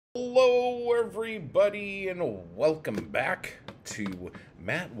Hello, everybody, and welcome back to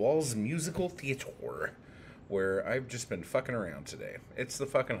Matt Wall's Musical Theater, where I've just been fucking around today. It's the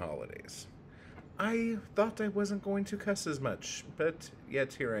fucking holidays. I thought I wasn't going to cuss as much, but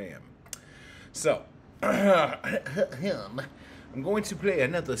yet here I am. So, I'm going to play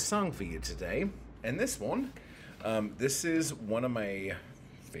another song for you today, and this one, this is one of my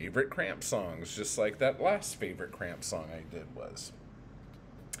favorite Cramps songs, just like that last favorite Cramps song I did was.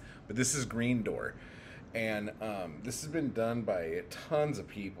 But this is Green Door, and this has been done by tons of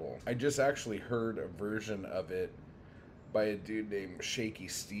people. I just actually heard a version of it by a dude named Shaky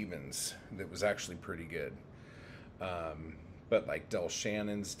Stevens that was actually pretty good. But like Del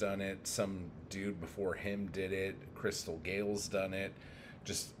Shannon's done it, some dude before him did it, Crystal Gale's done it,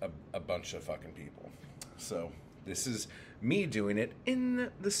 just a bunch of fucking people. So this is me doing it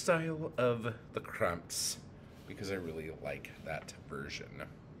in the style of the Cramps, because I really like that version.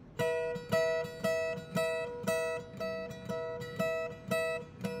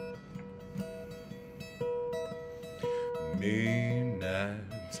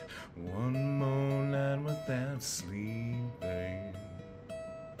 Midnight, one more night without sleeping,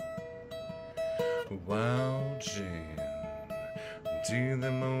 watching till the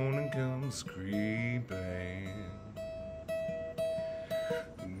morning comes creeping.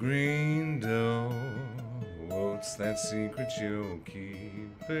 Green door, what's that secret you're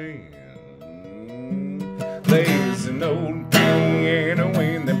keeping? There's an old piano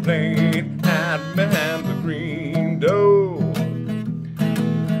in the plate out behind the green door.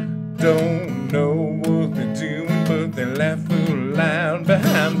 Don't know what they're doing, but they laugh loud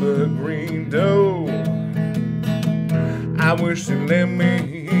behind the green door. I wish they'd let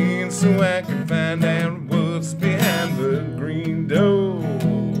me in so I can find out what's behind the green door.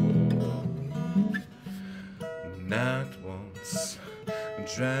 Not once I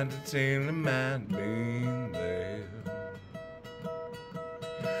tried to tell him I'd been there.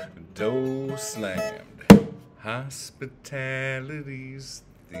 Door slammed, hospitality's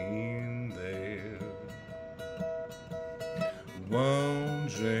thin there.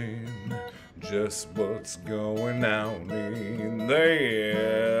 Wondering just what's going on in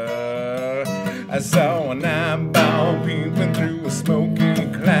there. I saw an eyeball peeping through a smoky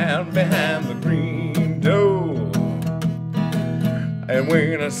cloud behind the green door. And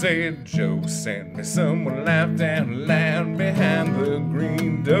when I said Joe sent me, someone laughed out loud behind the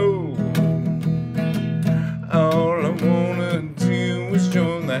green door. All I wanna do is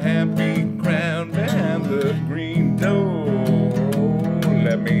join the happy crowd behind the green door.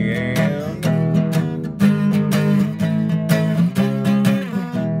 Let me in.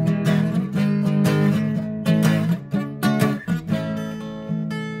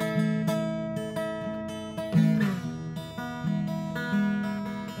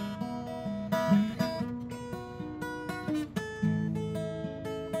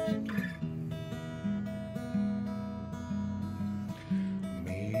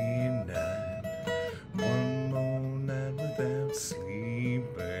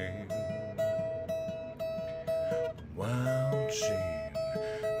 Sleeping, watching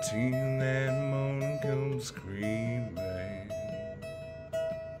till that morning comes screaming.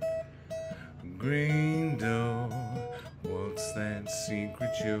 Green door, what's that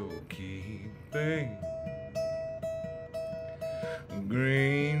secret you're keeping?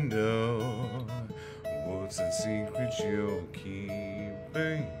 Green door, what's that secret you're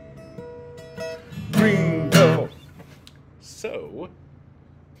keeping? Green door. So,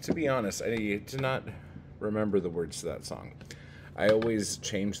 to be honest, I did not remember the words to that song. I always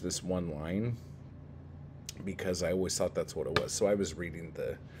change this one line because I always thought that's what it was. So I was reading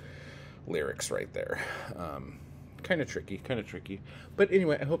the lyrics right there. Kind of tricky. But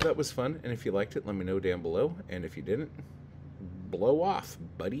anyway, I hope that was fun. And if you liked it, let me know down below. And if you didn't, blow off,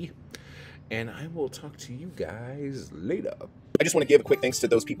 buddy. And I will talk to you guys later. I just want to give a quick thanks to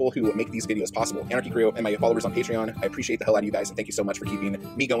those people who make these videos possible. Anarchy Crew and my followers on Patreon. I appreciate the hell out of you guys, and thank you so much for keeping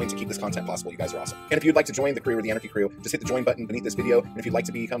me going to keep this content possible. You guys are awesome. And if you'd like to join the crew or the Anarchy Crew, just hit the join button beneath this video. And if you'd like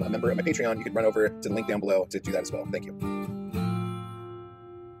to become a member of my Patreon, you can run over to the link down below to do that as well. Thank you.